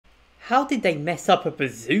How did they mess up a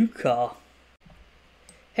bazooka?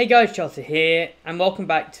 Hey guys, Chelsea here, and welcome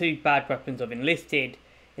back to Bad Weapons of Enlisted.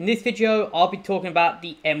 In this video, I'll be talking about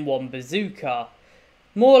the M1 Bazooka.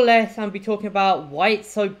 More or less, I'll be talking about why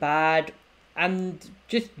it's so bad, and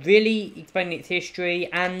just really explaining its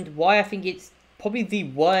history, and why I think it's probably the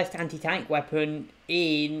worst anti-tank weapon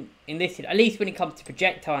in Enlisted. At least when it comes to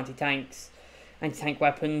projectile anti-tank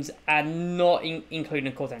weapons, and not including,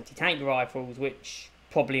 of course, anti-tank rifles, which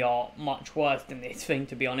probably are much worse than this thing,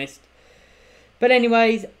 to be honest. But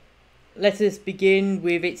anyways, let us begin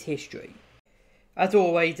with its history. As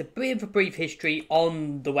always, a bit of a brief history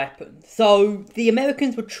on the weapon. So, the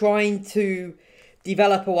Americans were trying to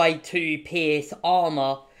develop a way to pierce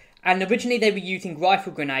armour, and originally they were using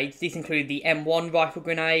rifle grenades. These included the M1 rifle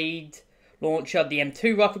grenade launcher, the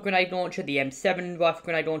M2 rifle grenade launcher, the M7 rifle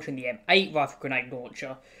grenade launcher, and the M8 rifle grenade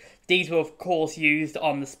launcher. These were, of course, used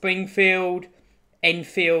on the Springfield,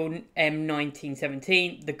 Enfield,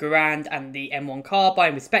 M1917, the Garand, and the M1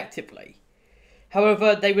 carbine, respectively.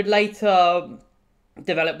 However, they would later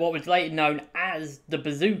develop what was later known as the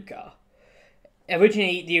bazooka.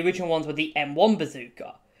 Originally, the original ones were the M1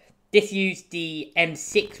 Bazooka. This used the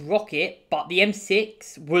M6 rocket, but the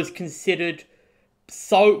M6 was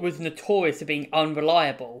was notorious for being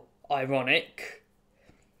unreliable. Ironic.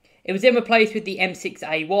 It was then replaced with the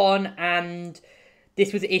M6A1, and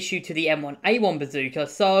this was issued to the M1A1 Bazooka,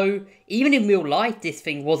 so even in real life this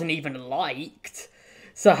thing wasn't even liked.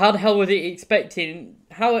 So how the hell was it expecting,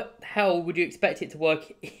 how the hell would you expect it to work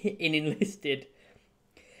in Enlisted?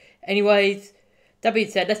 Anyways, that being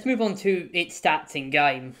said, let's move on to its stats in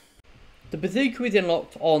game. The bazooka is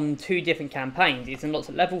unlocked on two different campaigns. It's unlocked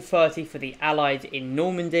at level 30 for the Allies in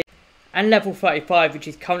Normandy, and level 35, which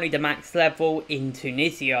is currently the max level in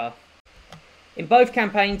Tunisia. In both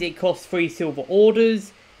campaigns, it costs 3 silver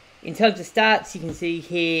orders. In terms of stats, you can see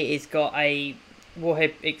here it's got a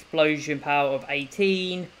warhead explosion power of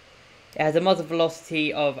 18. It has a muzzle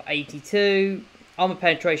velocity of 82, armor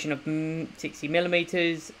penetration of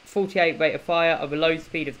 60mm, 48 rate of fire, a reload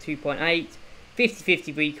speed of 2.8,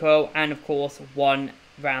 50-50 recoil, and of course 1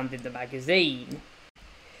 round in the magazine.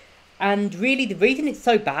 And really, the reason it's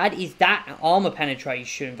so bad is that armor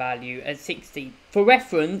penetration value at 60. For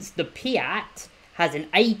reference, the Piat has an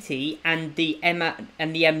 80, and the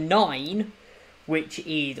M9, which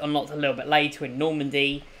is unlocked a little bit later in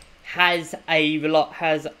Normandy, has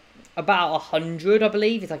about 100, I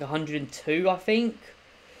believe. It's like 102, I think.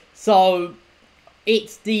 So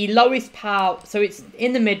it's the lowest power. So it's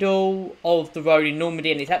in the middle of the road in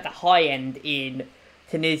Normandy, and it's at the high end in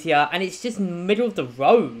Tunisia, and it's just middle of the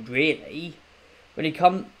road, really.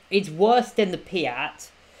 It's worse than the Piat,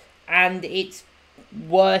 and it's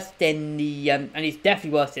worse than the and it's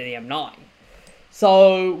definitely worse than the M9.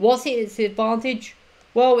 So what's its advantage?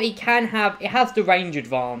 Well, it has the range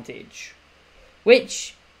advantage,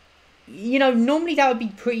 which, you know, normally that would be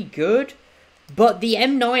pretty good, but the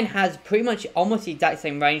M9 has pretty much almost the exact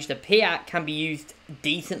same range. The Piat can be used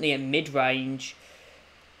decently at mid-range,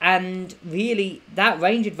 and really, that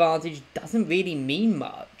range advantage doesn't really mean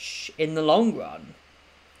much in the long run.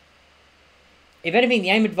 If anything, the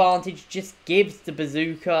aim advantage just gives the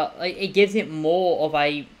bazooka, it gives it more of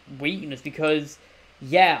a weakness, because,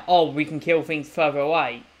 yeah, we can kill things further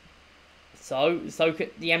away. So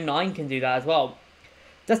the M9 can do that as well.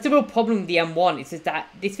 That's the real problem with the M1, it's just that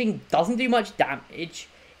this thing doesn't do much damage.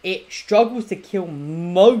 It struggles to kill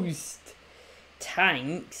most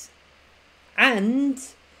tanks, and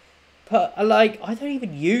I don't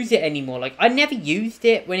even use it anymore. I never used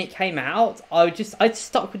it when it came out. I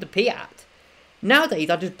stuck with the Piat. Nowadays,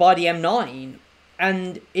 I just buy the M9.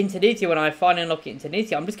 And in Tunisia, when I finally unlock it in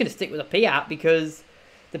Tunisia, I'm just going to stick with the Piat, because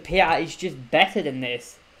the Piat is just better than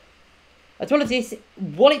this. As well as this,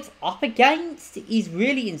 what it's up against is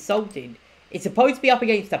really insulting. It's supposed to be up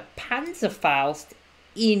against the Panzerfaust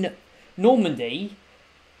in Normandy,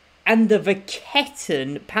 and the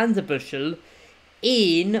Verketten Panzerbushel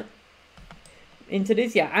in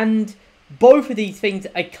Tunisia, and both of these things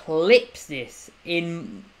eclipse this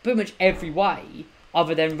in pretty much every way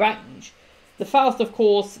other than range. The Faust, of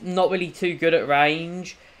course, not really too good at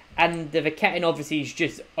range, and the Verketten obviously is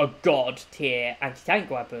just a god tier anti-tank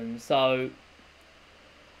weapon, so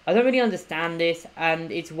I don't really understand this,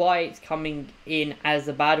 and it's why it's coming in as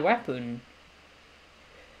a bad weapon.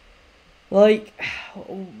 Why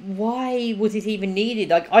was it even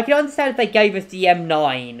needed? I can understand if they gave us the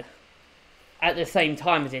M9 at the same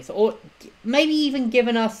time as this, or maybe even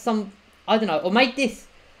given us some, I don't know, or made this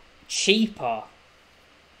cheaper.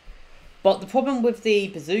 But the problem with the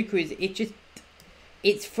bazooka is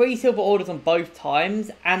it's 3 silver orders on both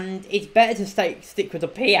times, and it's better to stick with the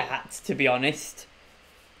peer hats, to be honest,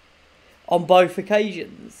 on both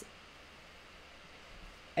occasions.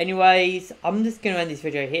 Anyways, I'm just going to end this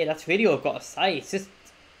video here. That's really all I've got to say.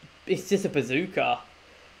 It's just a bazooka.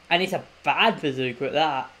 And it's a bad bazooka at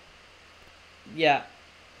that. Yeah.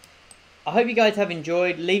 I hope you guys have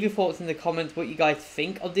enjoyed. Leave your thoughts in the comments what you guys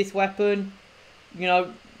think of this weapon. You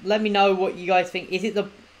know, let me know what you guys think. Is it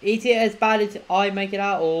as bad as I make it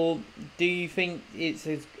out, or do you think its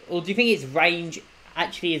range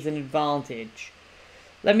actually is an advantage?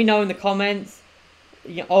 Let me know in the comments.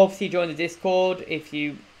 You obviously join the Discord if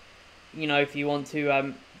you want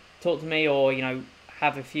to talk to me, or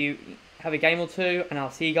have a game or two, and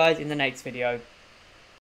I'll see you guys in the next video.